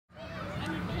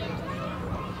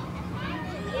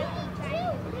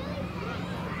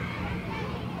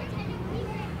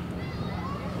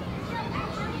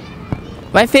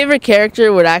My favorite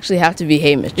character would actually have to be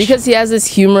Hamish, because he has this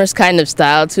humorous kind of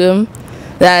style to him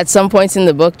that at some points in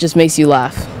the book just makes you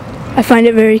laugh. I find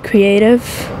it very creative,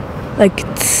 like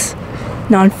it's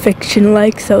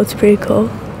non-fiction-like, so it's pretty cool.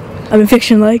 I mean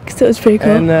fiction-like, so it's pretty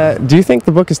cool. And do you think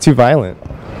the book is too violent?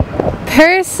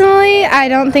 Personally, I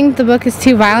don't think the book is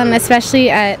too violent, especially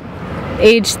at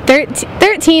age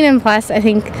 13 and plus. I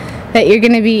think that you're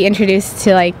going to be introduced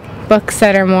to like books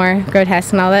that are more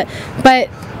grotesque and all that. But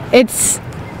it's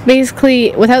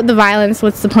basically, without the violence,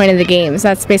 what's the point of the games?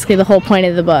 That's basically the whole point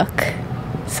of the book.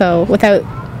 So without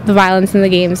the violence in the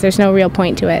games, there's no real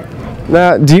point to it.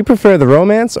 Now, do you prefer the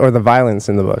romance or the violence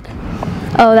in the book?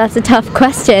 Oh, that's a tough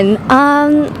question.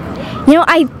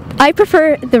 I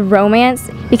prefer the romance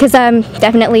because I'm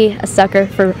definitely a sucker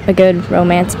for a good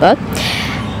romance book.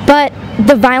 But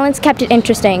the violence kept it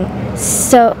interesting.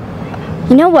 So,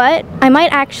 you know what? I'm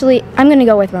going to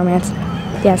go with romance.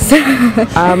 Yes.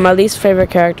 My least favorite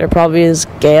character probably is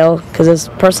Gale, because his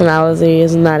personality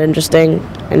isn't that interesting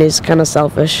and he's kind of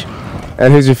selfish.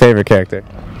 And who's your favorite character?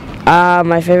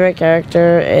 My favorite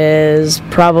character is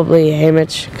probably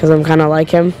Hamish, because I'm kind of like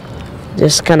him.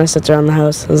 Just kind of sits around the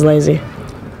house, is lazy.